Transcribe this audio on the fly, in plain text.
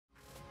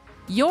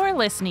You're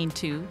listening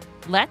to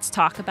Let's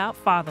Talk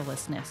About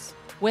Fatherlessness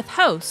with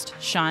host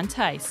Sean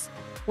Teis,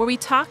 where we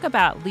talk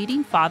about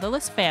leading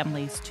fatherless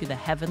families to the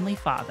Heavenly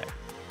Father.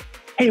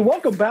 Hey,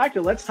 welcome back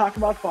to Let's Talk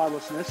About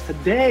Fatherlessness.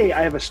 Today,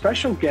 I have a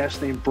special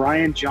guest named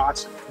Bryan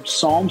Johnson from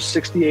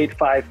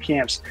Psalm68five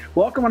Camps.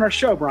 Welcome on our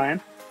show,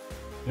 Bryan.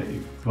 Hey,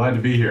 glad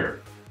to be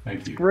here.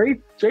 Thank you.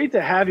 Great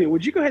to have you.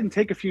 Would you go ahead and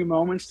take a few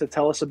moments to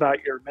tell us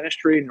about your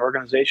ministry and your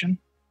organization?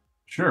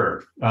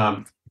 Sure.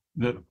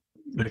 The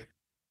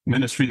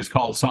ministry is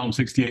called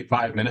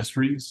Psalm68five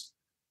Ministries.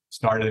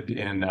 Started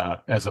in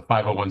as a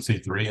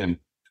 501c3 in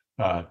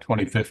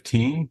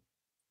 2015,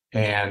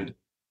 and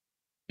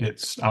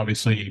it's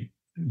obviously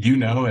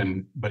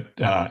but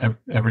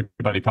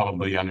everybody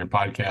probably on your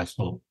podcast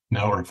will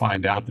know or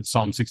find out that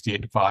Psalm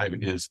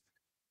 68:5 is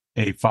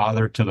a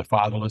father to the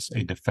fatherless,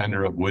 a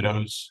defender of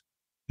widows,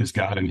 is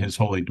God in his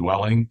holy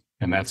dwelling.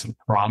 And that's a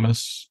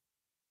promise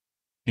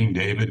King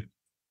David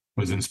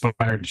was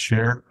inspired to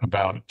share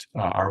about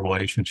our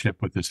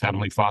relationship with his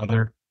Heavenly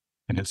Father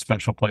and his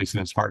special place in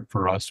his heart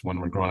for us when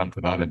we're growing up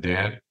without a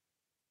dad.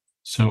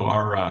 So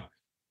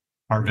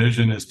our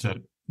vision is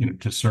to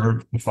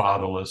serve the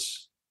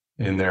fatherless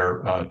in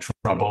their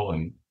trouble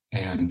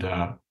and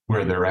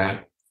where they're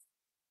at,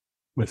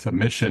 with a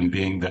mission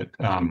being that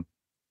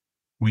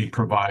we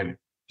provide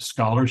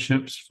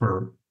scholarships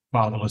for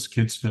fatherless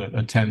kids to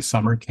attend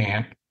summer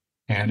camp,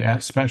 and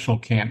at special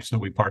camps that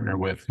we partner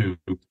with who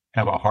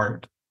have a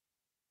heart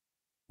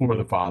for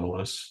the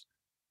fatherless,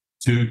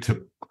 to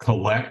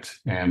collect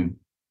and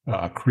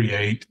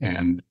create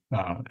and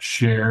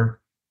share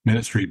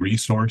ministry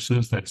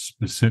resources that's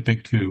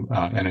specific to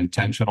and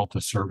intentional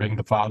to serving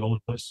the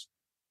fatherless.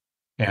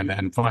 And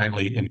then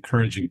finally,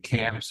 encouraging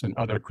camps and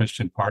other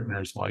Christian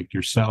partners like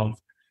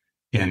yourself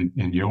in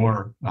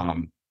your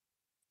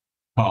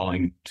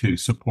calling to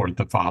support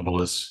the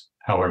fatherless,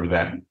 however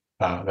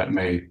that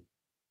may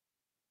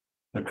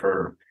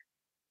occur.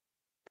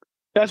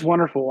 That's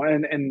wonderful.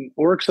 And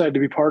we're excited to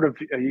be part of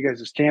you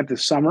guys' camp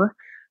this summer,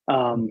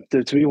 to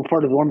be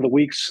part of one of the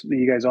weeks that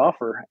you guys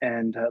offer,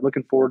 and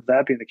looking forward to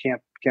that, being the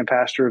camp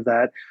pastor of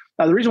that.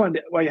 The reason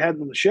why you had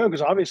them on the show,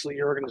 because obviously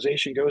your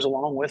organization goes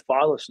along with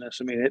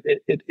fatherlessness. I mean,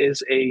 it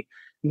is a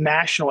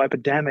national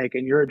epidemic,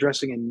 and you're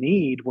addressing a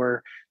need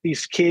where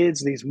these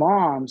kids, these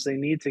moms, they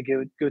need to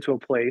go to a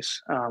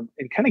place and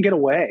kind of get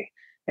away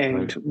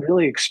and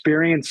really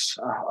experience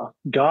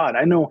God.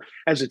 I know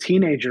as a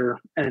teenager,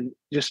 and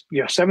just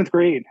seventh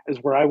grade is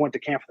where I went to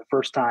camp for the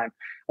first time.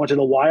 I went to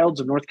the wilds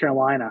of North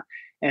Carolina,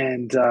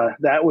 and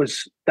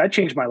that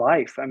changed my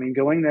life. I mean,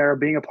 going there,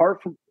 being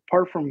apart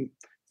from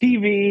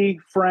TV,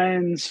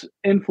 friends,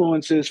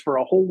 influences for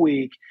a whole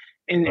week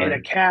in a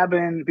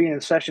cabin, being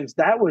in sessions,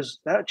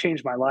 that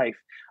changed my life.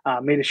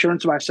 Made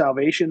assurance of my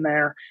salvation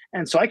there.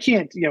 And so I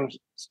can't,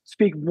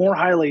 speak more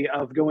highly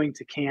of going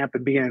to camp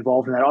and being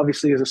involved in that.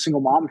 Obviously, as a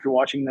single mom, if you're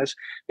watching this,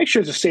 make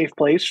sure it's a safe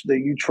place that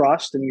you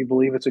trust and you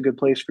believe it's a good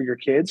place for your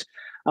kids.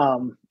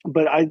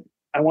 But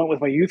I went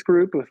with my youth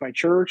group, with my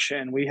church,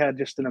 and we had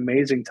just an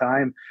amazing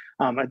time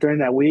during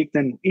that week.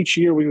 Then each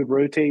year we would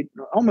rotate.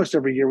 Almost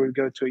every year we would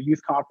go to a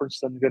youth conference,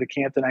 then go to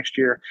camp the next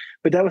year.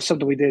 But that was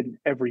something we did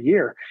every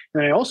year.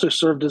 And I also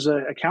served as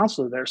a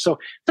counselor there. So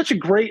such a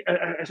great,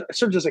 I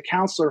served as a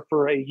counselor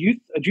for a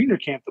junior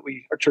camp that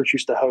our church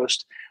used to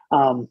host.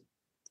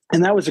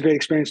 And that was a great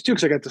experience too,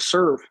 because I got to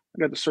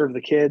serve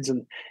the kids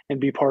and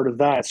be part of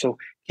that. So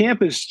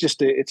camp is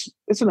just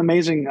it's an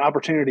amazing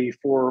opportunity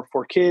for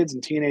kids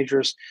and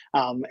teenagers.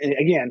 And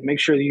again, make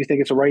sure that you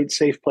think it's a right,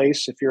 safe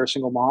place. If you're a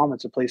single mom,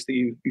 it's a place that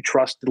you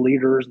trust the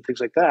leaders and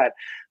things like that.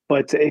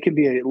 But it can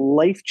be a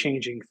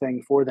life-changing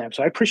thing for them.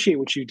 So I appreciate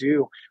what you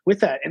do with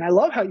that. And I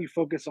love how you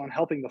focus on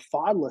helping the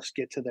fatherless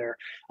get to there.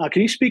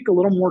 Can you speak a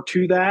little more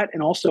to that,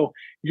 and also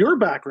your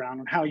background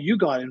and how you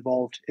got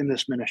involved in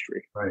this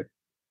ministry? Right.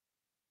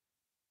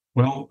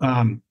 Well,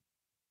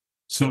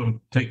 so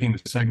taking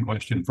the second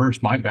question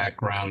first, my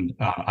background,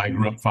 I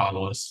grew up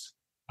fatherless.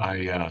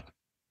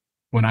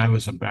 When I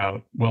was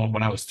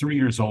 3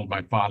 years old,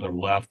 my father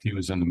left. He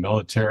was in the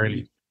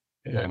military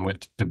and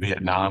went to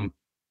Vietnam.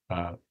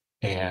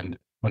 And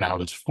when I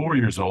was 4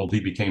 years old,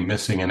 he became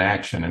missing in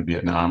action in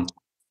Vietnam.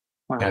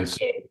 Wow. And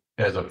so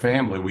as a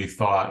family, we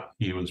thought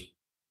he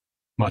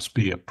must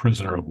be a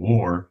prisoner of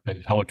war. A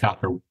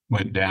helicopter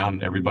went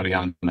down. Everybody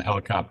on the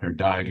helicopter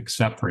died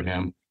except for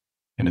him,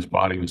 and his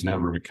body was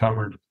never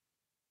recovered.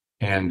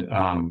 And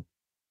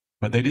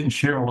but they didn't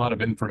share a lot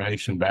of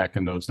information back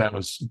in that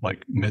was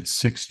like mid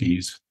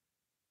 60s.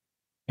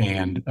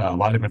 And a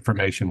lot of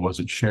information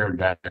wasn't shared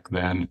back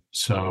then.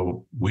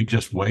 So we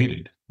just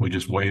waited.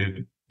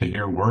 To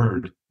hear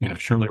word.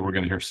 Surely we're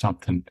going to hear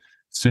something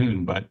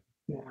soon. But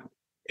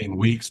in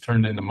weeks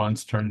turned into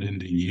months, turned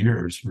into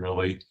years,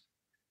 really.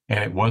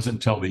 And it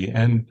wasn't until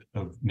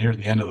near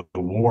the end of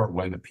the war,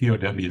 when the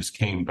POWs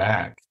came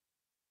back,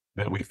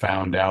 that we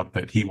found out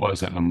that he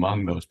wasn't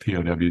among those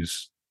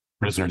POWs,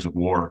 prisoners of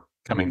war,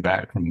 coming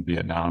back from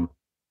Vietnam.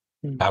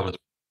 I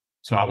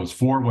was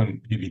 4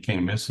 when he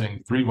became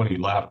missing, 3 when he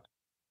left,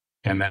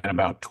 and then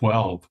about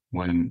 12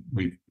 when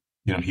we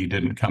he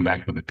didn't come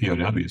back with the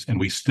POWs, and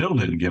we still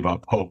didn't give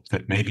up hope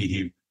that maybe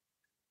he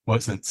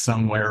wasn't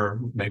somewhere.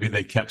 Maybe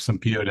they kept some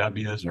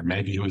POWs, or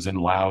maybe he was in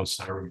Laos.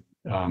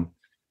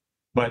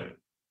 But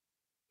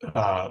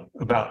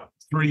about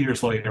 3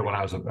 years later, when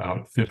I was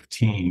about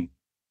 15,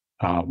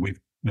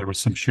 there was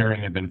some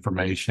sharing of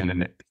information,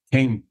 and it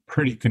became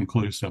pretty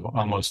conclusive,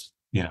 almost,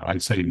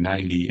 I'd say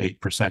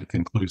 98%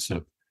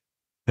 conclusive,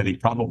 that he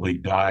probably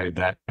died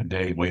that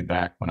day way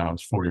back when I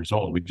was 4 years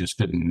old. We just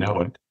didn't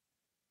know it.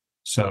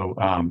 So,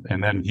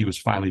 and then he was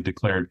finally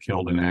declared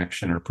killed in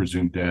action or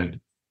presumed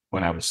dead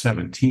when I was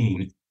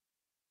 17.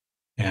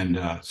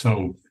 And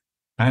so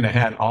kind of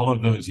had all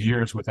of those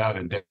years without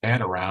a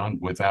dad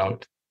around,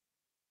 without,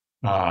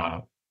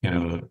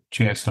 the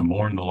chance to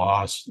mourn the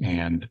loss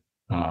and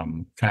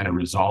kind of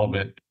resolve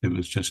it. It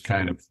was just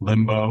kind of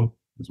limbo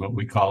is what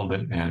we called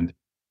it. And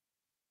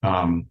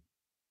I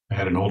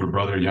had an older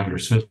brother, younger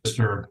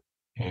sister,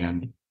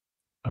 and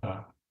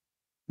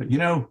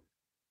there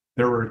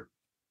were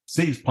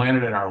seeds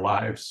planted in our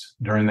lives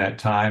during that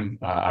time.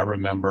 I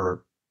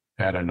remember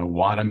at an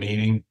Awana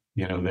meeting,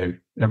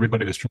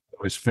 everybody was trying to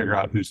always figure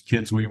out whose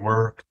kids we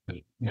were.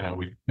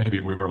 Maybe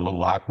we were a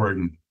little awkward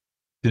and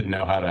didn't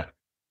know how to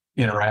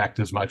interact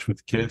as much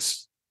with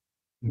kids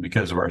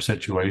because of our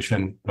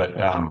situation. But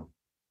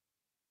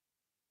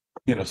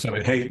so,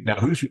 hey, now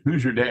who's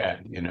your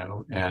dad?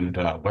 And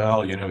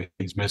well,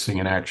 he's missing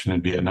in action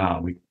in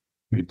Vietnam.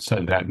 We'd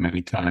said that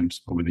many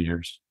times over the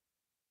years.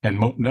 And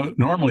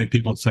normally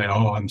people would say,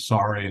 "Oh, I'm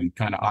sorry," and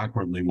kind of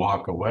awkwardly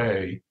walk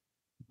away.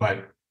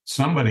 But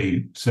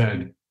somebody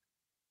said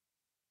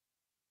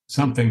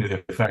something to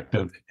the effect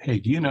of, "Hey,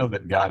 do you know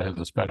that God has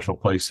a special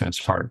place in his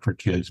heart for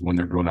kids when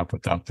they're growing up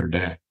without their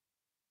dad?"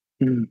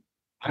 Mm.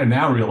 I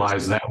now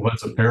realize that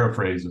was a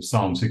paraphrase of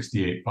Psalm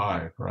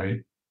 68:5, right?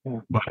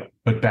 Yeah.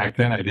 But back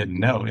then I didn't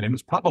know. And it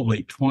was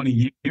probably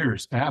 20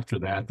 years after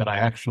that I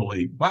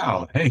actually,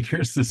 wow, hey,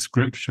 here's the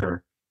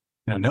scripture.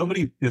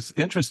 It's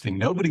interesting.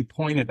 Nobody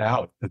pointed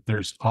out that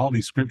there's all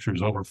these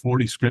scriptures, over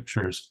 40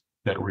 scriptures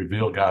that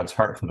reveal God's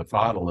heart for the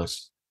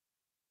fatherless.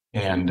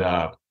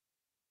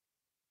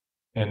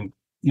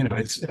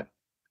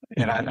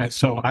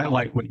 So I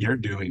like what you're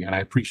doing, and I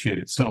appreciate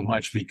it so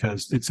much,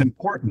 because it's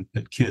important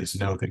that kids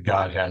know that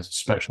God has a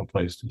special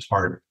place in his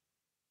heart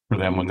for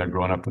them when they're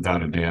growing up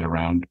without a dad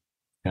around.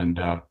 And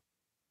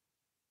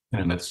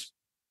that's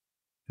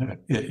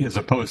as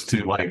opposed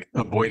to like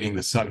avoiding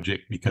the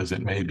subject because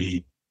it may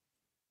be,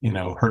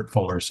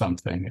 hurtful or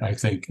something. I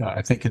think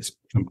it's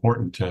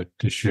important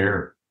to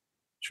share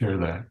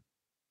that.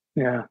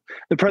 Yeah.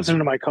 The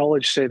president of my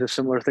college said a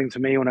similar thing to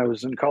me when I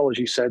was in college.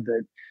 He said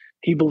that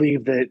he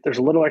believed that there's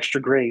a little extra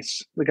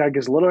grace. The God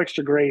gives a little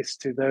extra grace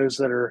to those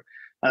that are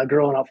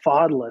growing up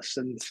fatherless.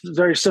 And it's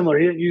very similar.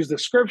 He didn't use the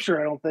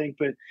scripture, I don't think,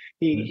 but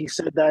he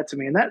said that to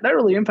me. And that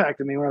really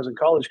impacted me when I was in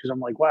college, because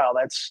I'm like, wow,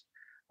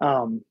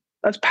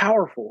 that's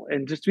powerful.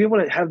 And just to be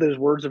able to have those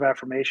words of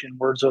affirmation,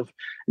 words of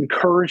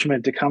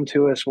encouragement to come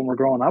to us when we're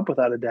growing up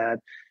without a dad,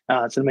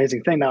 it's an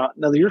amazing thing. Now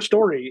your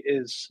story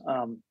is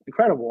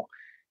incredible.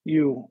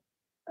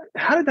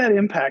 How did that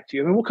impact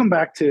you? I mean, we'll come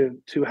back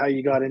to how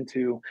you got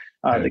into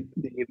the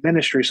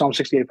ministry,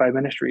 Psalm68five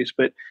Ministries,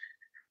 but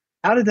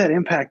how did that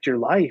impact your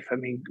life? I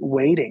mean,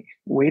 waiting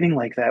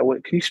like that.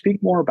 Can you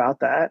speak more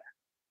about that?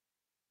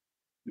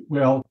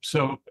 Well,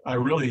 so I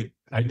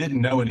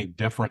didn't know any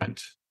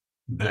different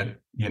that,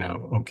 we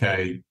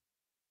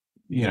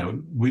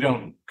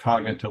don't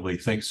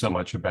cognitively think so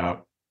much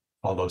about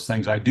all those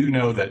things. I do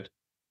know that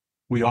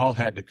we all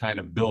had to kind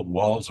of build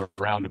walls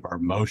around our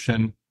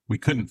emotion. We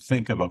couldn't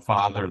think of a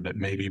father that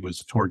maybe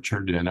was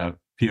tortured in a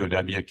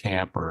POW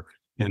camp or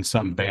in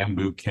some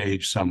bamboo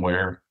cage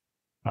somewhere.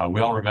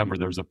 We all remember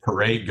there was a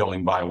parade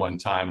going by one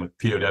time with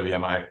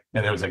POWMI,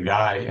 and there was a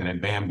guy in a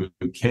bamboo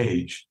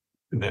cage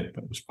that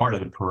was part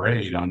of the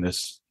parade on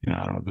this,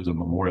 I don't know if it was a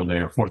Memorial Day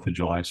or 4th of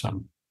July,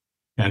 something.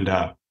 And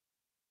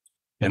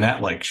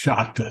that like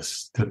shocked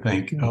us to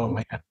think, oh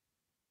man,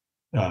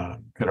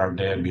 could our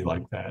dad be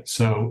like that?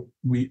 So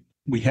we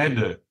had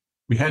to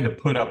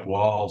put up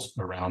walls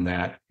around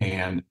that.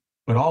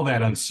 But all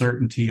that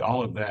uncertainty,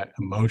 all of that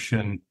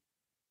emotion,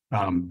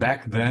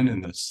 back then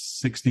in the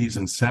 60s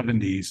and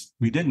 70s,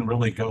 we didn't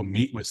really go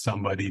meet with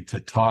somebody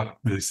to talk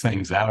these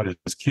things out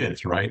as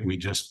kids, right? We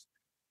just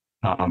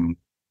kind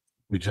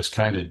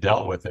of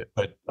dealt with it.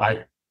 But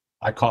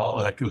I call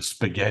it like it was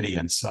spaghetti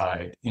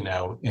inside,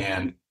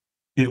 and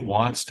it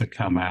wants to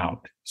come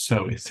out.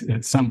 So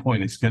at some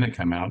point it's going to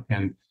come out,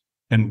 and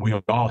we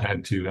all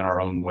had to, in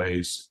our own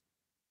ways,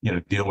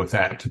 deal with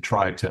that, to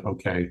try to,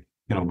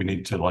 we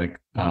need to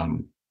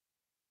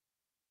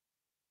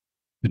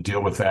to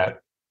deal with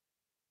that,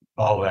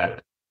 all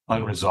that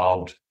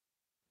unresolved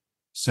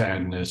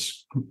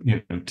sadness,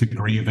 to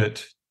grieve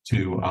it,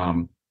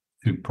 to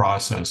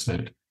process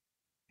it.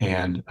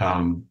 And,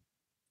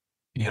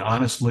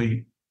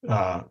 honestly,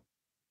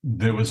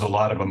 there was a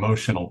lot of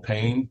emotional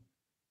pain,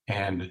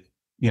 and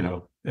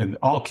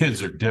all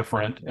kids are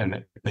different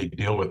and they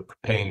deal with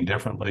pain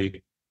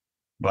differently,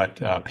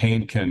 but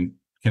pain can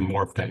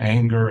morph to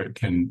anger. It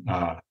can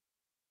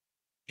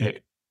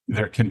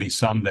there can be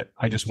some that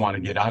I just want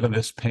to get out of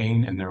this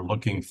pain, and they're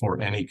looking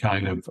for any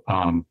kind of,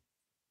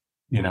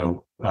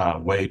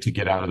 way to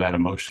get out of that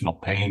emotional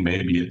pain.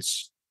 Maybe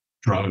it's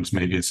drugs,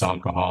 maybe it's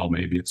alcohol,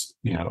 maybe it's,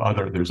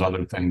 there's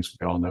other things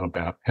we all know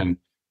about. And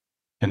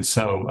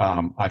so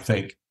I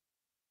think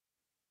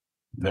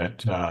that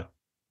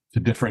to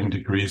differing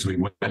degrees, we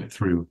went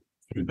through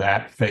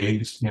that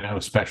phase,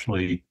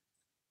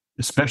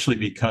 especially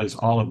because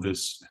all of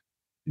this,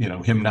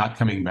 him not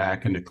coming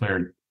back and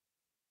declared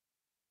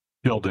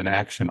killed in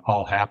action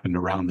all happened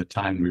around the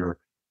time we were,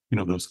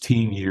 those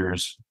teen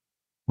years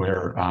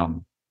where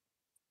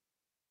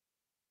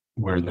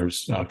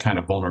there's kind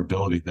of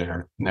vulnerability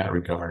there in that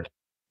regard.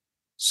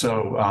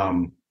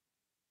 So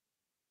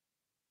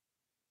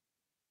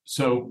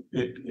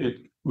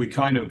we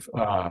kind of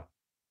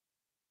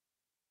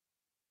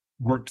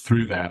worked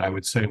through that. I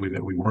would say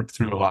that we worked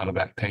through a lot of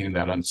that pain,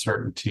 that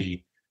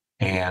uncertainty,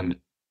 and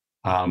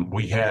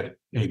we had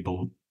a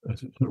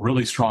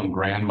really strong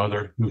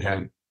grandmother who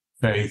had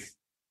faith,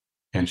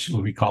 and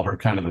we call her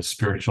kind of the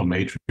spiritual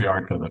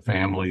matriarch of the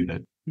family.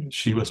 That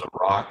she was a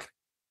rock.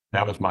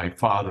 That was my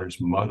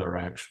father's mother,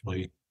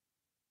 actually.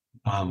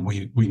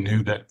 We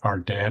knew that our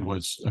dad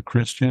was a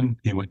Christian.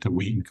 He went to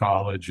Wheaton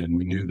College, and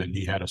we knew that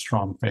he had a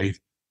strong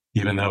faith,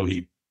 even though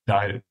he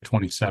died at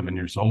 27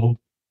 years old.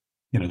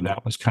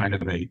 That was kind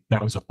of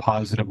that was a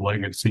positive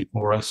legacy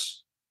for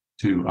us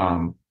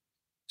to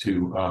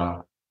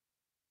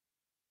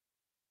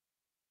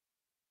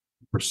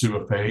pursue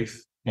a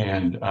faith.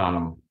 And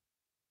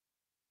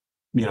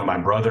my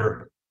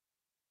brother,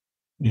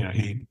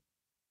 he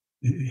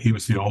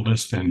was the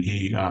oldest, and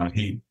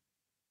he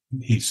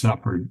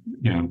suffered.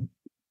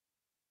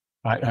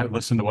 I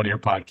listened to one of your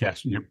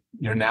podcasts.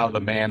 You're now the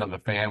man of the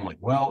family.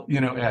 Well,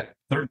 at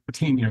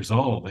 13 years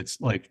old, it's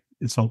like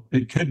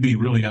it could be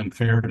really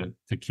unfair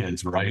to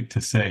kids, right?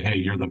 To say, hey,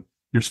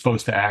 you're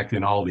supposed to act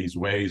in all these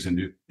ways, and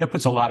it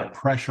puts a lot of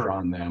pressure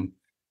on them.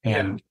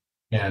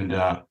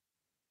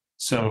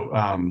 So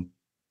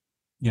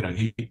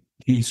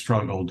he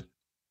struggled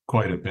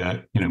quite a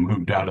bit.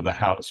 Moved out of the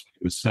house when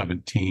he was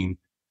 17.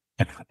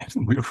 And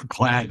we were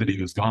glad that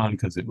he was gone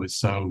because it was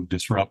so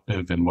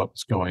disruptive and what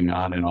was going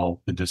on and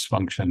all the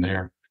dysfunction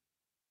there.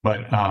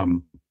 But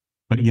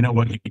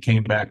when he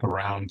came back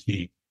around,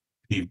 he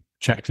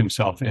checked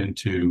himself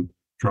into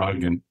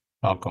drug and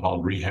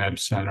alcohol rehab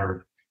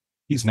center.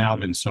 He's now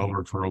been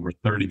sober for over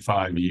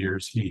 35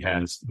 years. He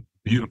has a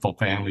beautiful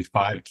family,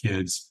 5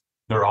 kids.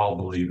 They're all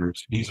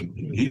believers. He's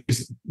the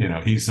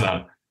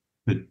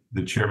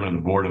chairman of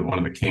the board of one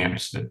of the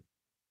camps,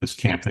 this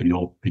camp that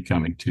you'll be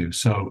coming to.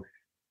 So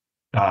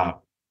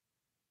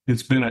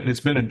it's been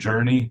a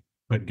journey,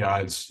 but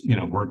God's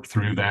worked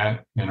through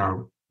that in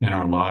our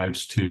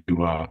lives to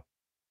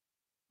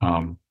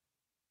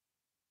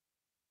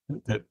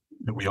that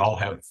we all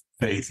have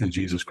faith in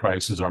Jesus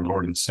Christ as our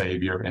Lord and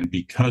Savior, and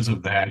because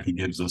of that, He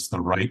gives us the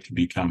right to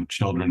become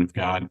children of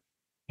God,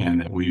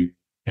 and that we,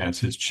 as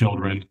His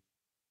children,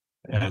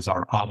 as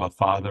our Abba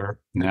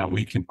Father, now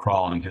we can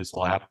crawl on His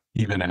lap.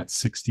 Even at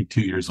 62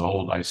 years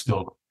old, I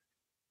still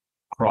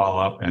crawl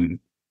up and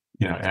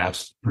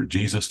ask for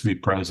Jesus to be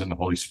present, the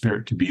Holy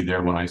Spirit to be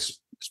there when I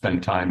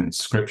spend time in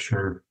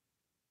Scripture.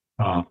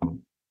 So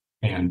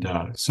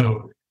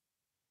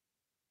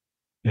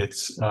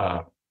it's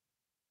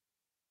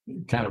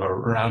kind of a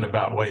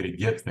roundabout way to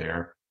get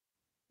there.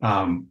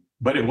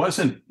 But it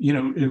wasn't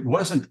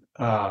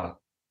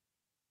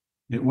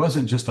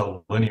just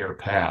a linear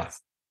path.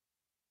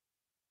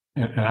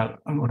 And I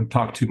don't want to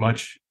talk too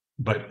much,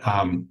 but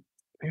I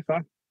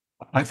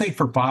think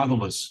for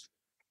fatherless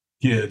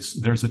kids,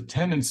 there's a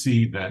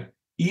tendency that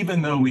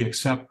even though we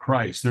accept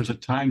Christ, there's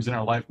times in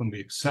our life when we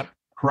accept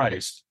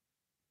Christ,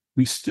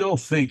 we still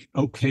think,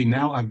 okay,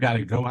 now I've got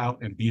to go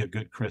out and be a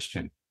good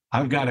Christian.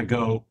 I've got to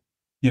go,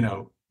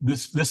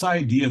 this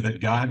idea that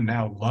God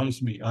now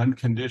loves me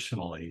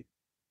unconditionally,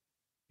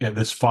 and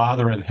this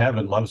Father in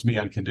heaven loves me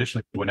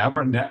unconditionally.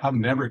 I've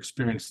never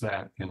experienced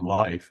that in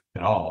life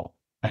at all.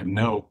 I have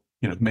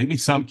maybe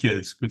some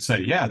kids could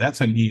say, yeah,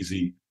 that's an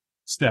easy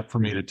step for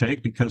me to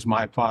take because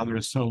my Father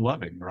is so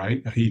loving,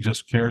 right? He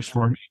just cares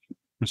for me,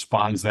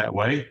 responds that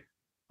way.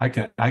 I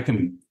can,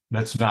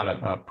 that's not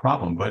a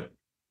problem. But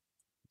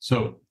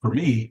so for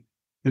me,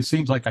 it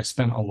seems like I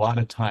spent a lot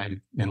of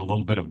time in a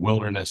little bit of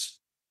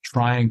wilderness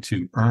trying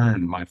to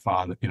earn my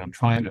Father,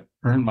 trying to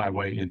earn my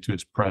way into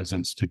His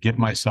presence, to get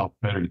myself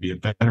better, to be a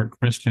better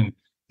Christian,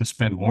 to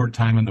spend more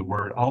time in the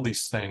Word, all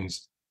these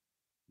things,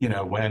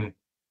 when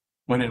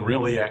in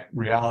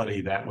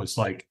reality, that was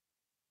like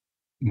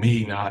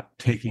me not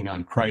taking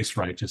on Christ's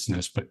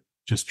righteousness, but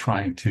just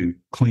trying to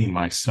clean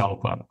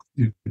myself up.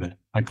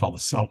 I call the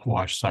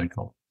self-wash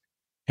cycle.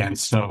 And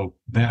so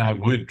then I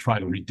would try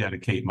to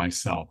rededicate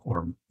myself,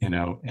 and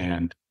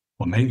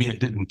well, maybe it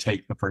didn't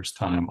take the first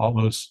time. All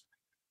those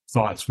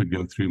thoughts would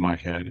go through my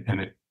head,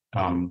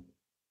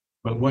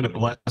 but what a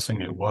blessing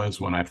it was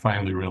when I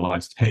finally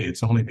realized, hey,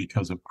 it's only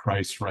because of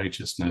Christ's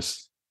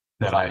righteousness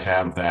that I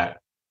have that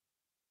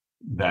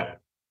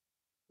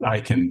I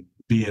can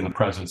be in the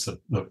presence of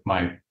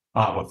my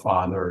Abba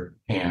Father,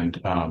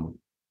 and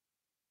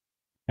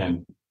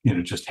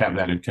just have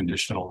that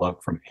unconditional love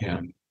from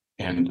Him.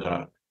 And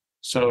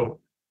so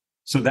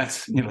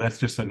that's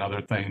just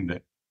another thing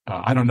that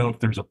I don't know if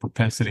there's a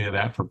propensity of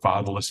that for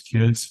fatherless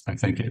kids. I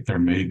think there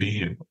may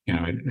be.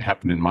 It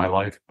happened in my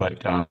life,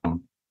 but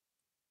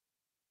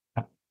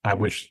I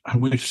wish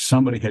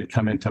somebody had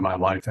come into my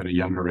life at a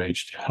younger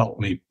age to help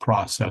me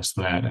process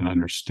that and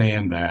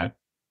understand that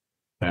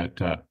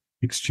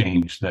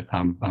exchange, that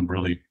I'm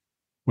really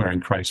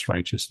wearing Christ's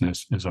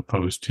righteousness, as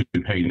opposed to,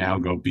 hey, now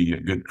go be a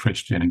good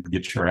Christian and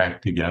get your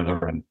act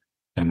together,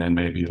 and then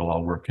maybe it'll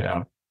all work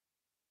out.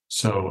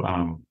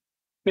 So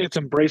it's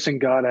embracing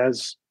God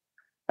as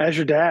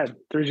your dad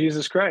through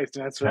Jesus Christ.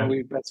 And that's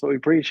what we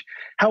preach.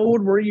 How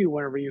old were you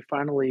whenever you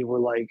finally were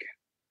like,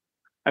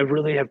 I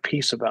really have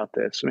peace about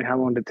this? I mean, how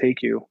long did it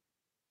take you?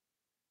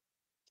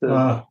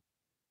 Obviously,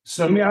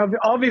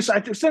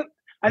 I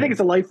think it's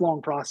a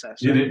lifelong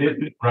process.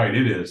 Right?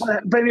 It is.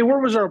 But I mean, where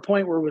was there a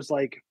point where it was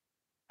like,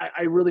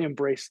 I really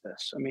embraced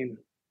this? I mean,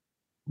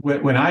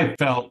 when I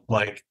felt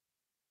like,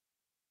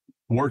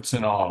 warts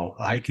and all,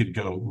 I could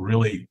go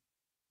really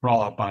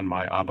crawl up on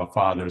my Abba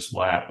Father's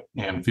lap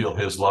and feel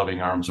His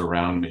loving arms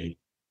around me,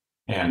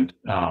 and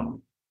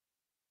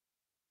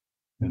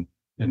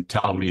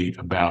tell me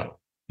about,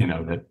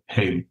 that,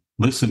 hey,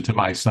 listen to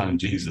my son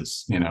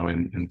Jesus,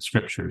 in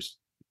scriptures,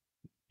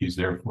 He's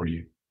there for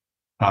you.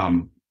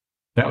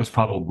 That was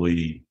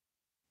probably,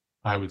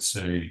 I would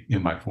say,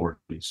 in my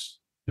 40s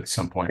at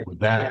some point. With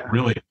that,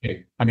 really,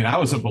 I mean, I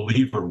was a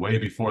believer way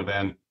before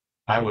then.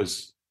 I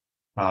was,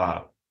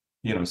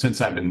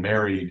 since I've been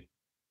married,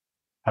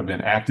 I've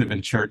been active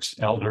in church,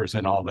 elders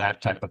and all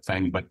that type of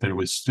thing, but there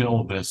was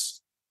still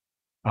this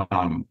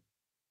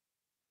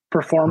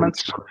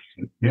performance.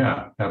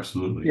 Yeah,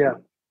 absolutely. Yeah.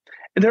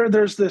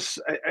 There's this,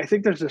 I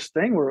think there's this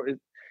thing where,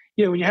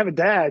 when you have a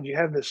dad, you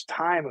have this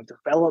time of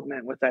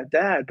development with that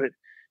dad. But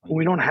when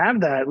we don't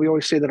have that, we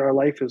always say that our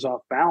life is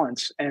off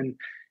balance. And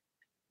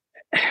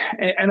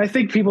I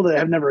think people that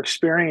have never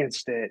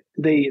experienced it,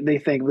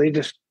 they think they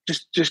just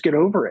get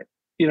over it.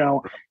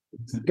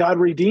 God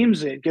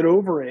redeems it, get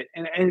over it.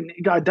 And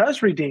God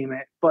does redeem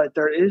it. But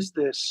there is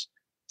this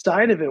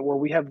side of it where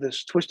we have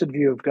this twisted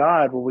view of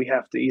God, where we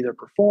have to either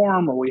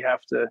perform, or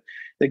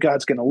that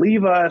God's going to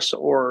leave us,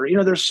 or,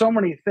 there's so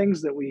many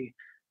things that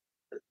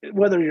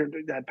whether your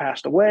dad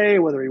passed away,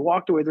 whether he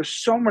walked away, there's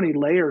so many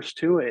layers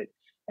to it.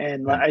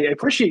 And I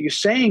appreciate you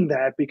saying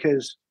that,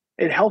 because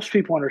it helps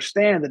people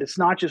understand that it's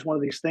not just one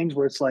of these things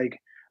where it's like,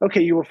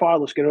 okay, you were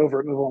fatherless, get over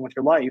it, move on with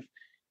your life.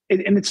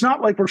 And it's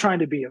not like we're trying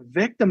to be a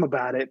victim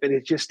about it, but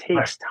it just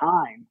takes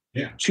time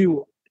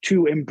to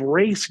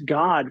embrace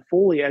God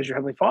fully as your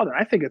Heavenly Father.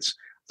 I think it's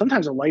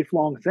sometimes a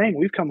lifelong thing.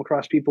 We've come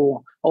across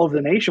people all over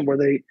the nation where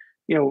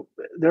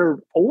they're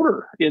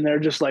older and they're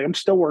just like, I'm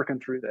still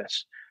working through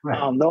this. Right.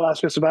 They'll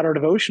ask us about our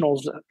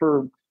devotionals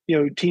for,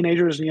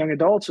 teenagers and young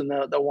adults, and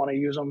they'll want to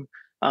use them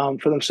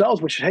for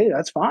themselves, which, hey,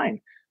 that's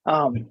fine.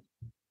 But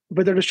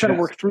they're just trying to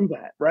work through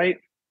that. Right.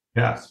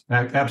 Yes,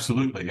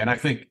 absolutely. And I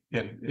think,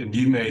 and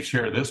you may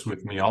share this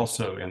with me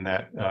also, in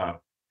that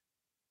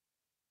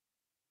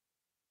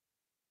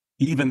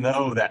even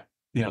though that,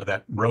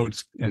 that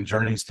roads and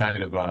journeys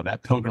kind of,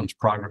 that pilgrim's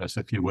progress,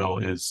 if you will,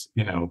 is,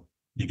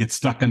 you get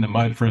stuck in the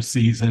mud for a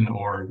season,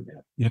 or,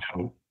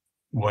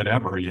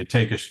 whatever, you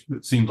take it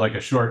seems like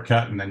a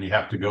shortcut, and then you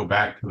have to go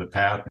back to the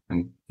path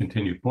and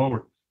continue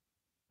forward.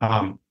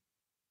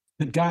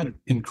 That God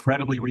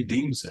incredibly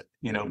redeems it,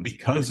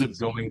 because of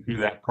going through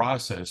that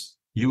process.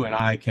 You and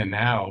I can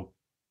now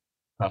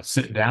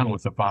sit down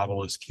with a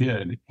fatherless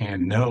kid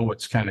and know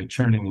what's kind of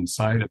churning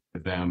inside of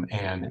them,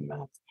 and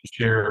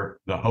share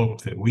the hope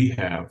that we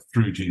have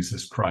through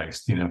Jesus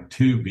Christ,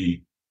 to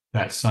be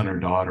that son or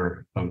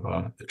daughter of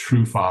the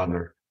true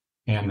Father,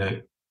 and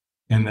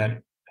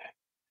that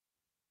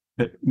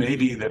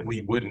maybe that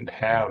we wouldn't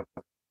have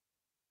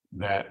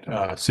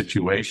that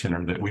situation,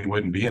 or that we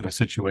wouldn't be in the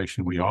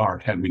situation we are,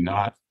 had we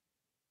not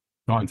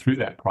gone through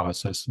that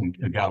process and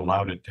God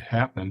allowed it to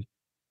happen,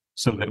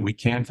 so that we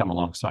can come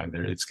alongside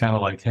there. It's kind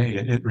of like, hey,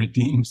 it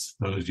redeems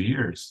those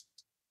years,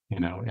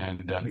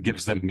 and it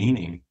gives them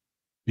meaning,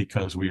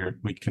 because we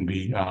can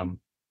be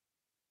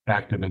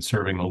active in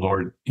serving the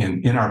Lord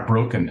in our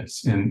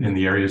brokenness, in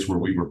the areas where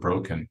we were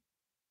broken.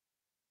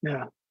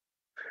 Yeah,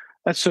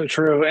 that's so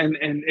true. And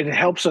it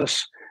helps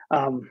us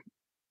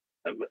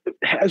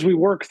as we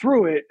work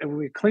through it and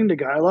we cling to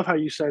God. I love how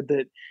you said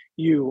that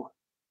you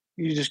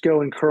just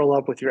go and curl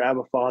up with your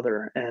Abba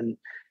Father and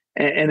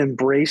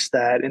embrace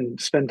that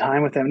and spend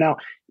time with him. Now,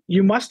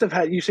 you must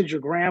have you said your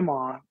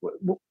grandma,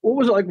 what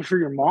was it like for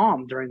your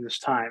mom during this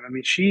time? I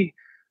mean, she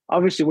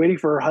obviously waiting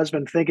for her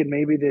husband, thinking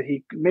maybe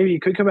he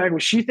could come back.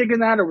 Was she thinking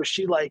that, or was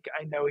she like,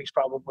 I know he's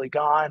probably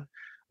gone?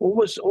 What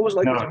was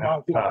like with your mom,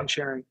 if you don't mind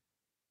sharing?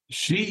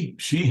 She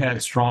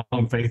had strong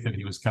faith that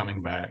he was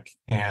coming back.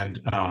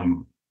 And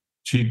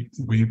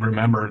we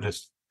remember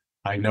this,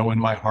 I know in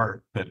my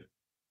heart that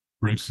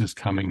Bruce is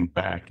coming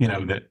back,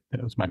 that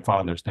was my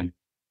father's name.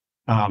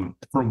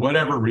 For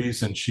whatever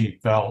reason, she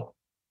felt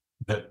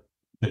that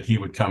he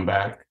would come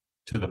back.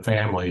 to the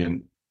family.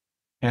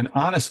 And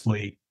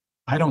honestly,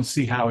 I don't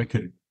see how it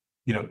could,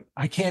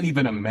 I can't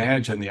even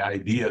imagine the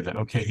idea that,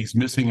 okay, he's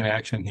missing in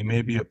action, he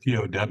may be a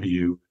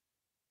POW,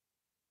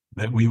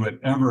 that we would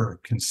ever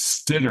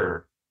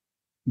consider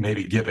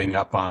maybe giving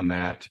up on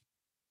that.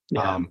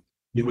 Yeah.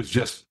 It was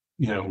just,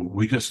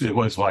 it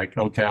was like,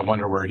 okay, I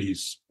wonder where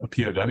he's a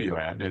POW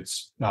at.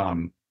 It's,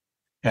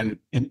 and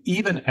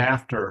even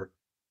after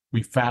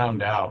we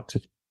found out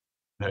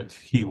that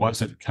he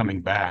wasn't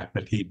coming back,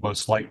 that he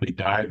most likely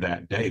died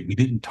that day, we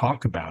didn't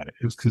talk about it.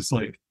 It was because,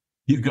 like,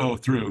 you go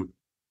through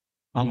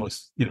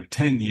almost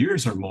 10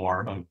 years or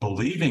more of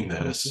believing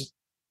this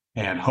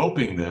and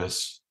hoping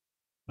this.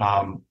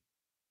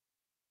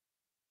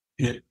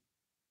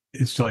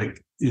 It's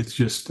like, it's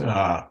just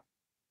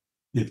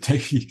you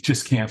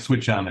just can't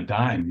switch on a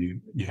dime.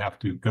 You have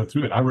to go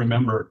through it. I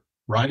remember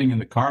riding in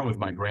the car with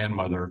my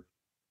grandmother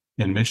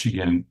in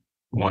Michigan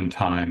one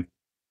time,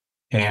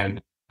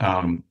 and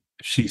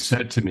she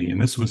said to me, and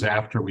this was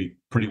after we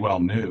pretty well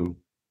knew,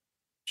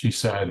 she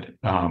said,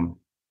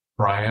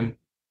 Bryan,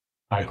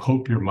 I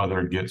hope your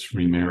mother gets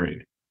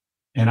remarried.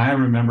 And I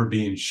remember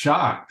being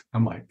shocked.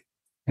 I'm like,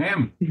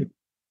 Pam,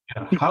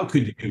 how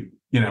could you,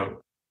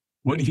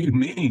 what do you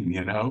mean,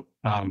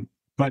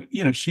 But,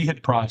 she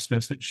had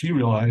processed it. She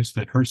realized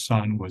that her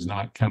son was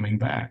not coming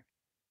back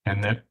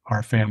and that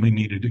our family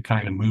needed to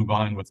kind of move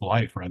on with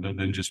life rather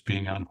than just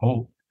being on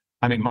hold.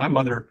 I mean, my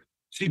mother,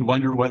 she'd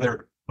wonder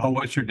whether,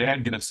 what's your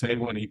dad going to say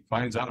when he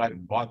finds out I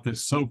bought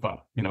this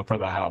sofa, for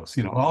the house?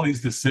 All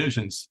these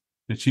decisions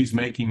that she's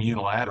making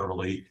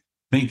unilaterally,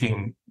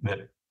 thinking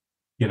that,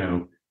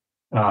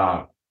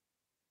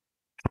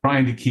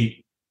 trying to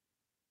keep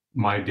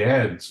my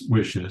dad's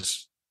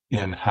wishes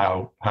in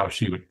how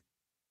she would,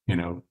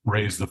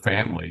 raise the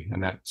family in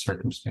that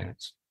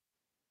circumstance.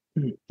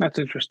 That's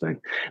interesting.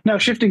 Now,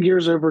 shifting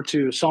gears over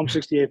to Psalm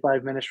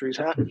 68five Ministries,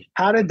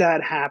 how did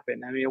that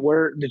happen? I mean,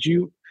 were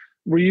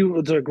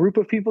you the group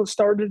of people that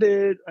started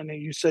it? I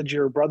mean, you said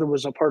your brother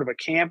was a part of a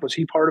camp. Was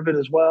he part of it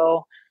as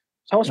well?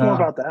 Tell us more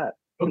about that.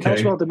 And tell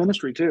us about the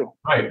ministry too.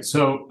 Right.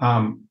 So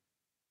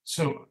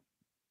for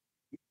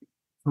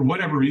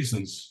whatever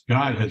reasons,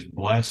 God has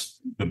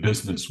blessed the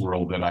business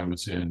world that I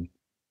was in,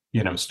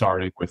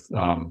 starting with,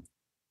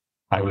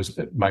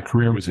 my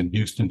career was in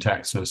Houston,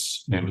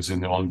 Texas. It was in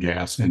the oil and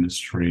gas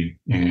industry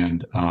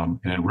and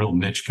in a real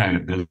niche kind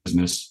of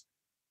business.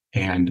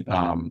 And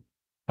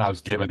I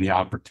was given the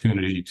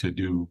opportunity to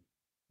do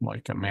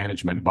like a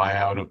management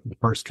buyout of the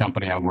first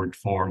company I worked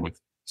for with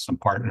some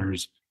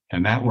partners,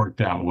 and that worked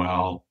out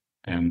well.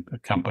 And a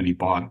company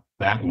bought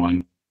that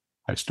one.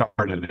 I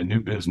started a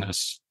new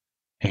business,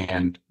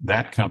 and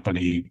that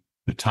company,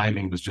 the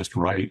timing was just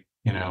right,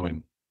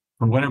 and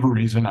for whatever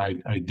reason,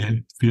 I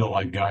did feel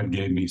like God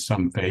gave me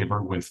some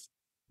favor with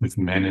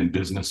men in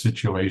business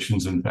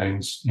situations and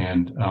things.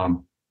 And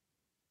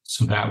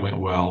so that went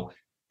well,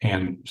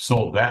 and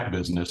sold that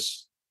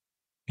business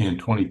in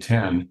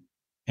 2010.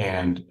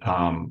 And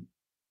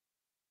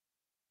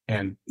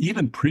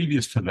even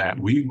previous to that,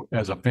 we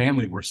as a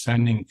family were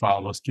sending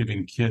fatherless,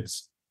 giving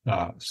kids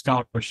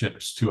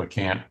scholarships to a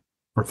camp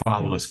for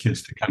fatherless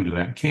kids to come to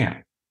that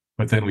camp.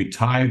 But then we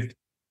tithed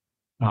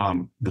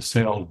the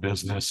sale of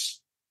business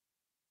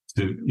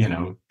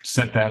to,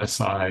 set that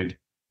aside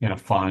in a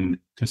fund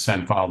to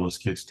send fatherless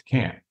kids to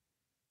camp.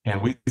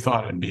 And we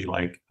thought it'd be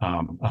like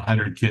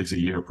 100 kids a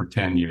year for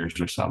 10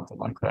 years or something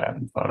like that.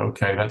 And thought,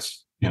 okay,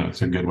 that's,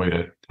 it's a good way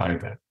to tie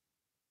that.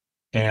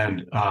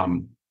 And,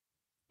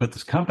 but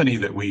this company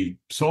that we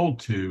sold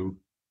to,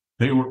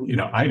 they were,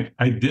 I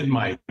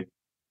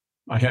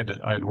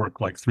had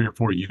worked like 3 or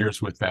 4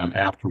 years with them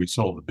after we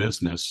sold the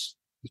business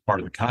as part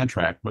of the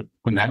contract. But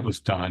when that was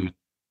done,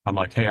 I'm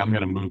like, hey, I'm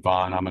going to move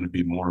on. I'm going to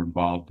be more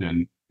involved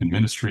in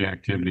ministry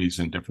activities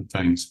and different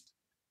things.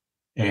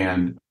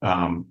 And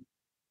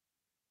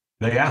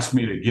they asked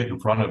me to get in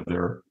front of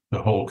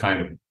the whole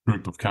kind of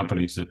group of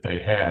companies that they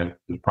had,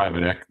 the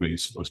private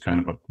equities. It was kind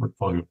of a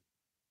portfolio of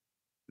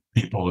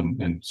people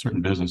in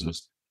certain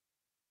businesses.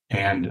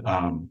 And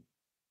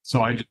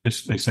so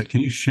they said,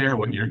 can you share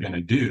what you're going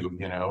to do?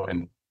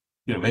 And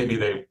maybe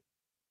they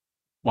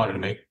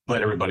wanted to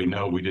let everybody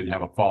know we didn't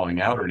have a falling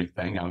out or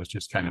anything. I was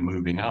just kind of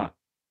moving on.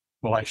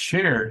 Well, I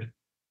shared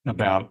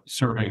about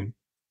serving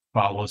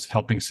fatherless,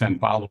 helping send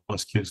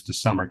fatherless kids to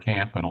summer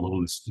camp, and a little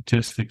of the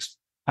statistics.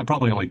 I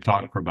probably only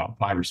talked for about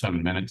 5 or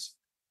 7 minutes.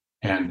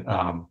 And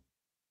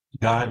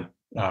God,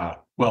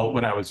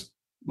 when I was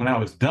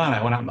done,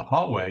 I went out in the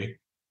hallway,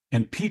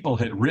 and people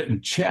had written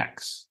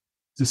checks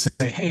to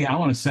say, hey, I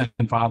want to send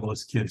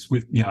fatherless kids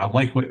with, I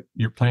like what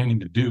you're planning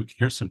to do.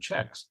 Here's some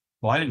checks.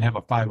 Well, I didn't have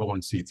a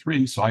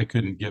 501c3, so I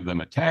couldn't give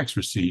them a tax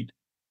receipt.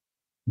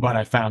 But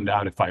I found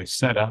out if I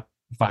set up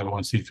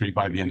 501c3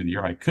 by the end of the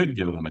year, I could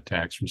give them a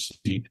tax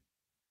receipt.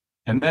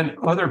 And then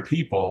other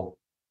people,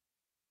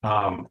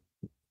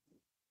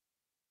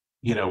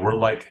 were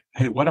like,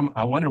 hey,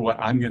 I wonder what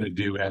I'm going to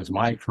do as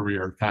my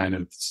career kind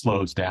of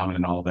slows down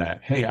and all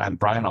that. Hey,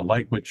 Bryan, I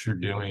like what you're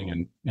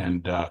doing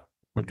and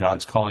what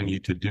God's calling you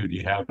to do. Do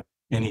you have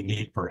any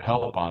need for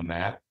help on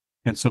that?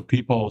 And so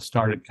people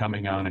started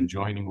coming on and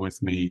joining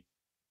with me,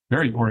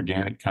 very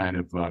organic kind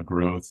of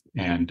growth.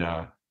 And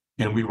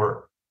we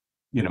were,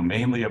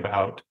 mainly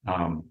about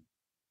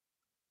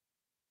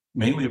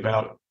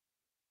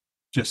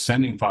just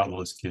sending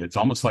fatherless kids,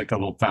 almost like a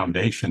little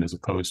foundation, as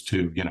opposed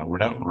to, we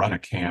don't run a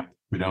camp.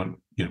 We don't,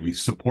 we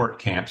support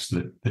camps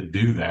that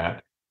do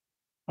that.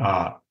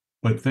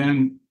 But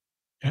then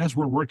as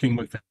we're working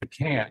with the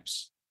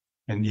camps,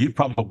 and you've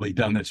probably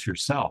done this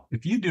yourself,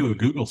 if you do a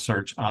Google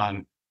search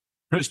on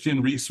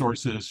Christian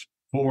resources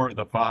for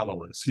the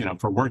fatherless,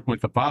 for work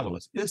with the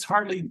fatherless, it's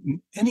hardly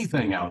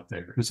anything out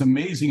there. It's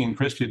amazing in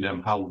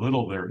Christendom how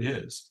little there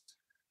is.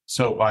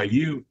 So by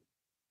you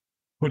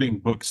putting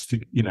books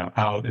to,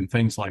 out and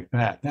things like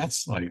that,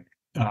 that's like,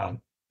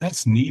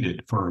 that's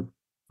needed for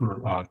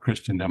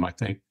Christendom, I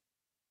think.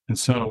 And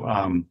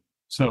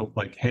so,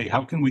 like, hey,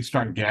 how can we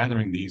start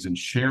gathering these and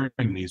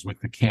sharing these with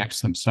the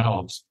camps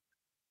themselves,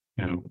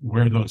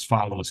 where those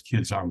fatherless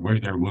kids are, where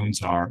their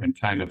wounds are, and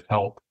kind of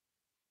help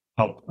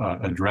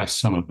address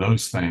some of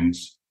those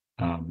things.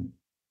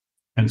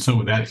 And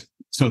so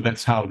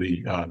that's how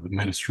the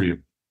ministry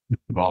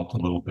evolved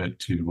a little bit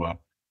to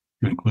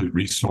include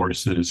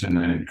resources and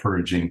then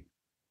encouraging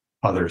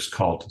others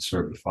called to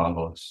serve the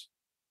fatherless.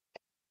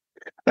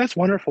 That's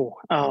wonderful.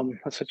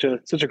 That's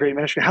such a great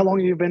ministry. How long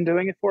have you been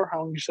doing it for? How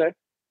long did you say?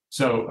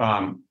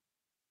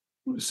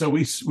 So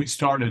we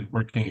started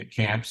working at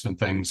camps and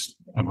things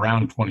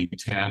around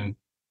 2010,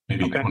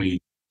 maybe Okay.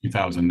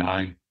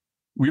 2009.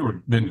 We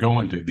been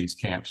going to these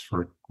camps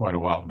for quite a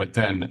while, but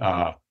then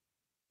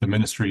the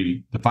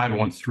ministry, the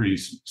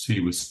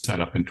 501c was set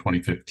up in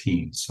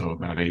 2015, so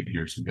about 8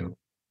 years ago.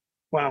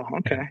 Wow.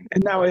 Okay.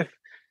 And now,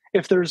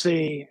 if there's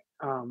a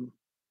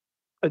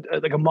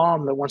like a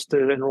mom that wants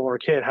to enroll her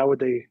kid, how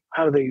do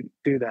they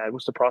do that?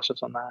 What's the process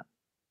on that?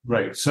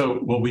 Right.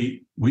 So, well,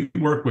 we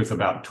work with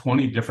about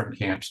 20 different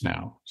camps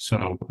now.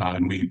 So,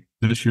 and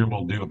this year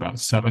we'll do about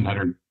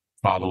 700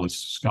 fatherless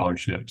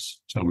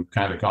scholarships. So we've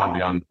kind of gone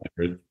beyond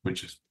 100,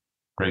 which is,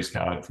 praise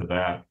God for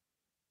that.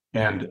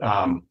 And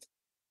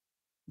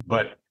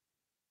but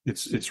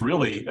it's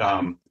really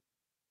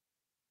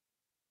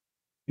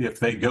if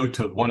they go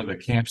to one of the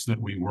camps that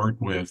we work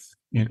with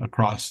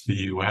across the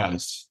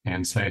U.S.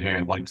 and say, hey,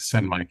 I'd like to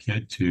send my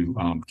kid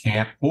to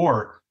camp,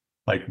 or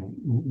like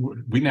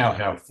we now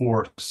have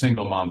 4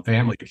 single mom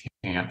family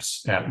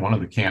camps at one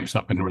of the camps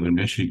up in northern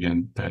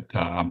Michigan that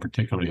I'm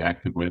particularly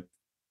active with.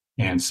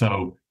 And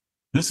so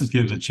this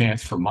gives a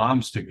chance for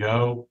moms to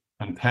go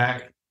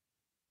unpack.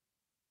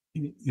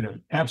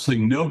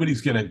 Absolutely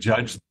nobody's going to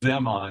judge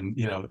them on,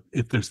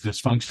 if there's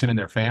dysfunction in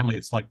their family.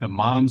 It's like the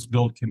moms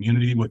build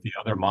community with the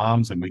other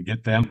moms, and we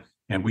get them,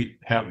 and we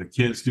have the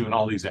kids doing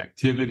all these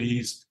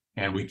activities,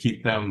 and we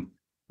keep them,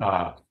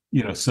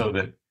 so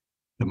that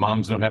the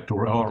moms don't have to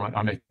worry, oh,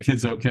 are my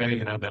kids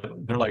okay?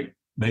 They're like,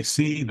 they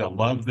see the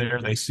love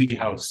there. They see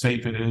how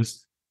safe it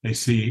is. They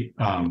see,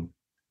 and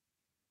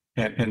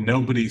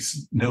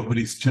nobody's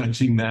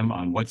judging them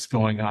on what's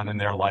going on in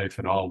their life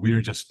at all. We're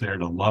just there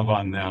to love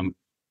on them.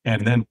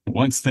 And then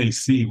once they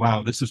see,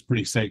 wow, this is a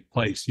pretty safe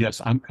place.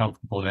 Yes, I'm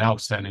comfortable now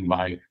sending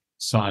my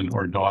son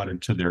or daughter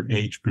to their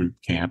age group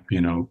camp,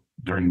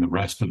 during the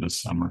rest of the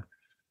summer.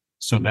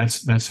 So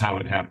that's how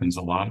it happens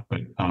a lot.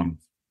 But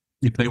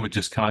if they would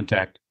just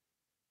contact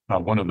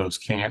one of those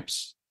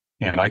camps,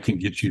 and I can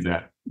get you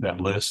that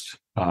list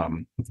of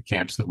the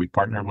camps that we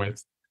partner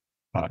with.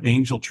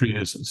 Angel Tree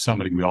is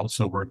somebody we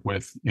also work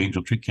with.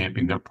 Angel Tree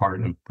Camping, they're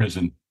part of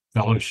Prison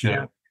Fellowship.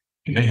 Yeah.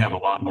 And they have a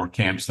lot more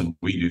camps than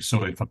we do.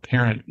 So if a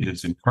parent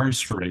is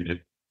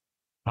incarcerated,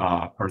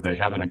 or they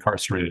have an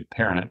incarcerated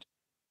parent,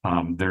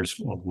 there's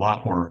a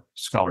lot more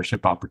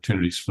scholarship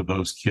opportunities for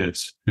those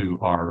kids who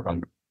are,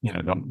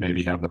 don't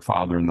maybe have the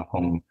father in the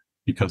home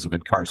because of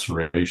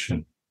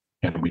incarceration.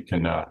 And we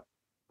can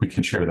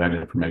share that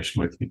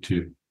information with you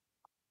too.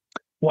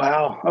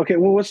 Wow. Okay.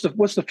 Well,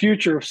 what's the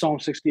future of Psalm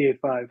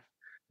 68.5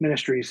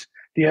 Ministries?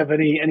 Do you have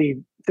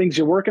any things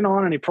you're working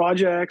on, any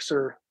projects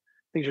or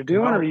things you're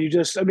doing, or are you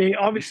just,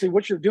 obviously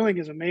what you're doing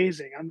is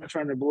amazing. I'm not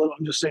trying to belittle.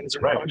 I'm just saying there's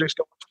projects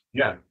going on.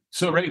 Yeah.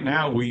 So right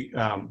now we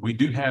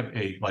do have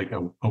a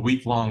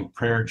week-long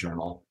prayer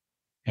journal,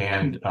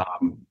 and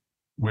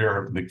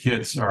where the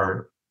kids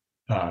are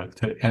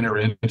to enter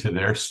into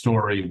their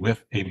story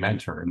with a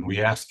mentor. And we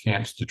ask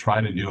camps to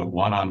try to do a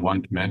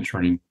one-on-one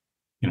mentoring,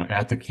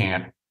 at the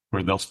camp,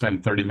 where they'll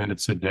spend 30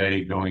 minutes a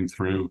day going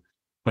through.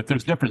 But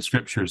there's different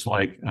scriptures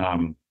like,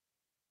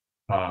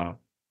 I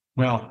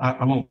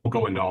won't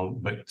go into all,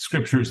 but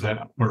scriptures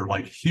that were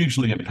like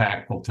hugely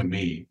impactful to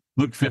me.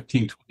 Luke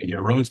 15:20, he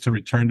arose to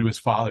return to his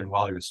father, and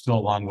while he was still a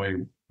long way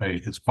away,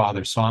 his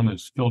father saw him and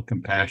was filled with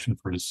compassion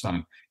for his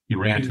son. He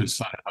ran to his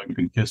son, hugged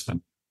and kissed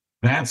him.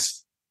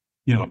 That's,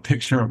 a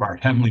picture of our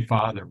Heavenly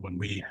Father when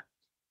we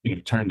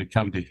turn to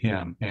come to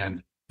him.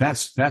 And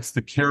that's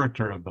the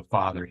character of the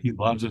Father. He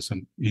loves us,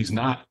 and he's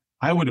not,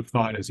 I would have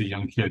thought as a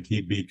young kid,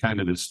 he'd be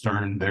kind of this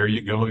stern, there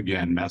you go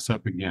again, mess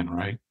up again,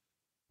 right?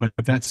 But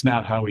that's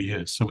not how he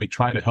is. So we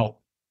try to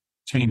help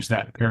change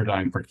that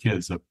paradigm for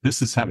kids.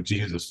 This is how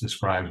Jesus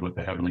describes what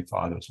the Heavenly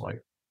Father is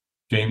like.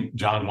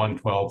 John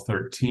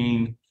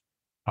 1:12-13.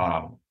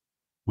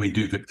 We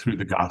do through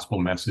the gospel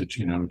message,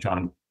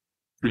 John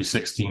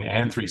 3:16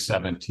 and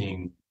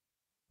 3:17,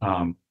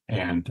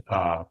 and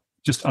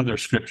just other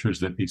scriptures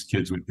that these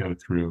kids would go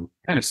through,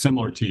 kind of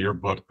similar to your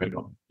book, but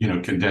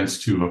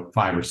condensed to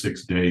 5 or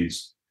 6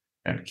 days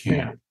at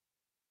camp.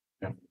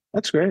 Yeah.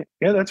 That's great.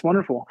 Yeah, that's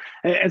wonderful.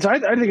 And so I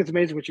think it's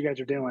amazing what you guys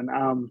are doing.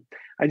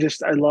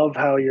 I love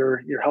how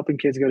you're helping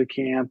kids go to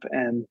camp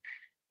and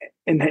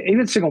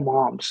even single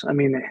moms. I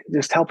mean,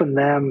 just helping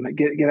them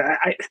get.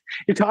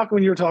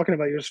 When you were talking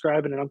about, you're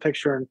describing it, I'm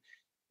picturing.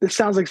 This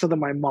sounds like something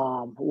my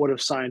mom would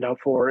have signed up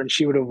for, and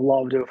she would have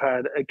loved to have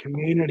had a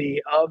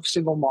community of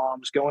single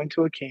moms going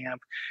to a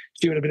camp.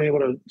 She would have been able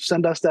to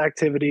send us to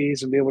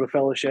activities and be able to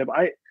fellowship.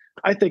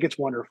 I think it's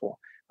wonderful.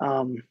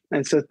 And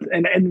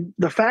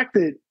the fact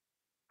that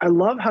I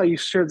love how you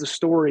shared the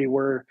story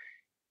where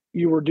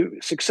you were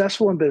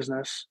successful in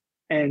business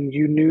and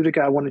you knew that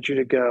God wanted you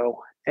to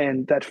go,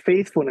 and that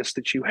faithfulness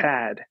that you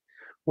had,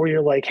 where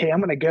you're like, hey, I'm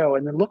going to go.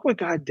 And then look what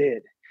God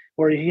did,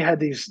 where he had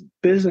these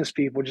business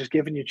people just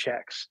giving you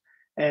checks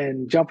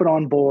and jumping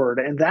on board.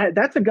 And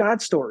that's a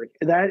God story.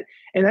 That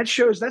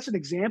shows, that's an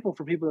example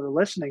for people that are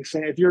listening,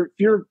 saying, if you're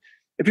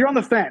on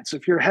the fence,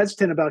 if you're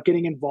hesitant about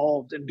getting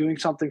involved and doing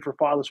something for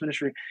fatherless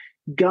ministry,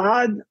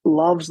 God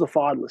loves the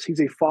fatherless. He's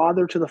a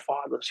father to the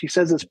fatherless. He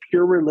says it's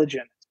pure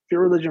religion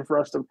for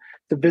us to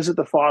visit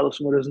the fatherless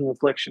and widows in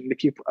affliction, to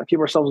keep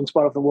ourselves in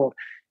spite of the world.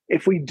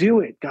 If we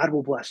do it, God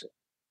will bless it.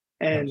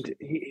 And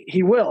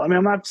he will. I mean,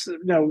 I'm not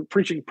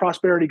preaching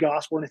prosperity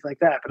gospel or anything like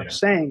that, but I'm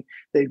saying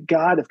that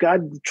if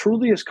God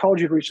truly has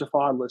called you to reach the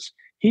fatherless,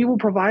 he will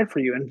provide for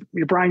you. And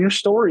Bryan, your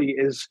story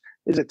is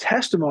a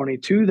testimony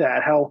to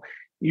that, how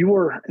you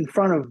were in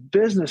front of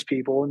business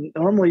people. And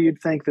normally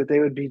you'd think that they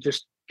would be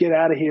just get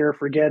out of here,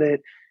 forget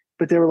it.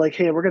 But they were like,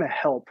 hey, we're going to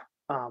help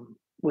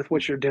with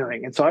what you're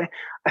doing. And so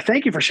I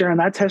thank you for sharing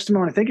that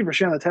testimony. Thank you for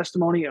sharing the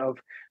testimony of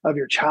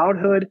your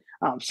childhood.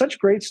 Such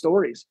great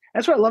stories.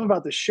 That's what I love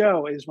about the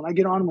show, is when I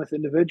get on with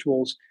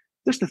individuals,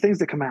 just the things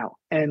that come out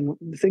and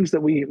the things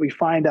that we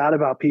find out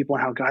about people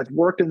and how God's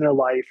worked in their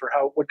life, or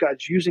what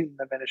God's using in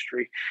the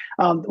ministry.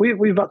 We have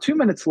about 2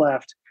 minutes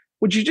left.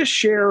 Would you just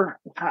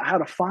share how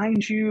to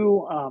find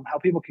you, how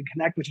people can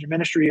connect with your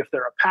ministry if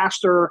they're a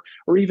pastor,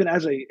 or even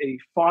as a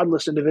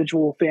fatherless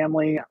individual,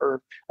 family,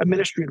 or a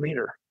ministry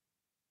leader?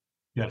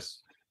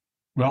 Yes.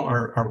 Well,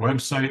 our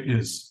website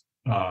is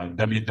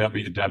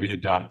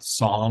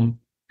www.psalm,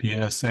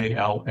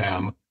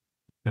 PSALM,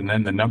 and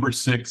then the number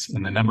 6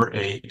 and the number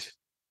 8,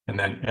 and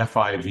then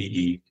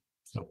FIVE,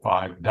 so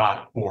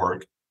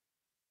 5.org.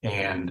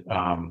 And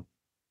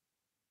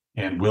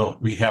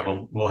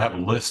we'll have a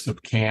list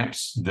of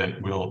camps that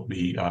we'll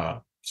be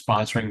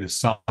sponsoring this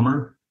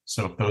summer.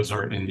 So if those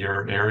are in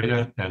your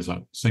area as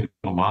a single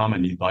mom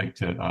and you'd like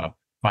to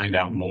find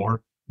out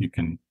more, you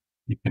can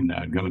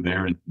go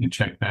there and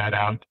check that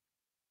out.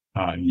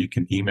 You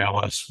can email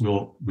us.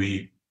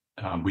 We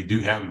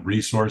do have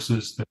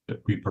resources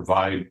that we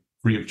provide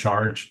free of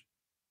charge,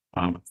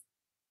 and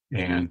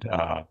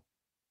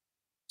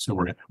so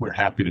we're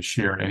happy to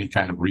share any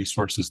kind of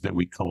resources that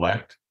we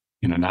collect.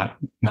 Not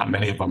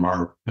many of them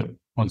are the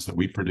ones that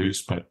we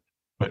produce, but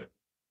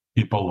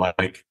people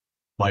like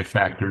Life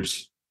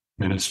Factors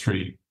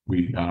Ministry,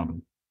 we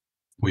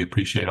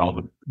appreciate all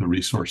the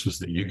resources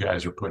that you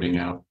guys are putting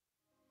out.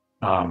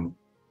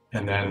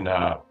 And then,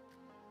 I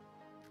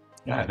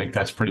think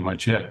that's pretty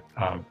much it.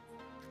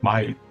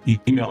 My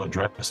email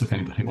address, if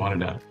anybody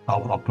wanted to,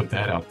 I'll put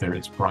that out there.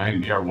 It's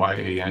Bryan,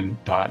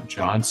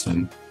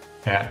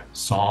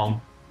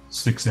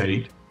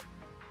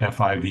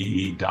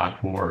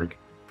 Bryan.Johnson@psalm68five.org.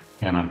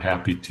 And I'm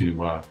happy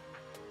to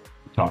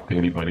talk to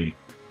anybody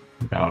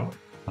about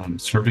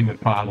serving the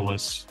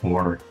fatherless,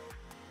 or,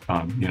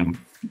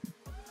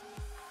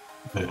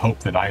 the hope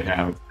that I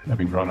have,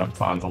 having grown up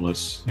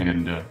fatherless,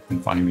 and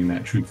finding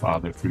that true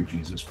father through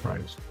Jesus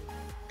Christ.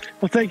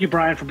 Well, thank you,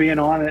 Bryan, for being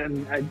on,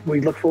 and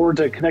we look forward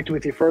to connecting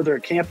with you further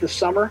at camp this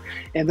summer.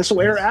 And this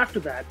will air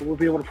after that, but we'll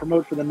be able to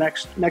promote for the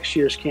next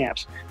year's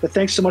camps. But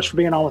thanks so much for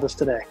being on with us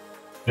today.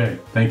 Okay,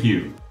 thank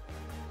you.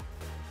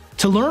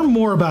 To learn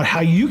more about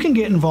how you can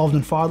get involved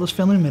in fatherless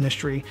family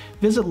ministry,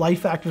 visit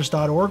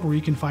lifefactors.org, where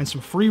you can find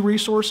some free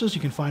resources. You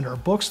can find our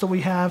books that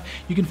we have.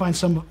 You can find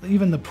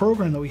even the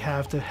program that we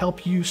have to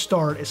help you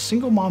start a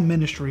single mom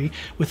ministry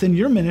within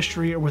your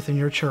ministry or within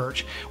your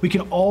church. We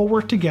can all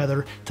work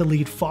together to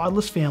lead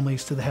fatherless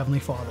families to the Heavenly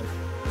Father.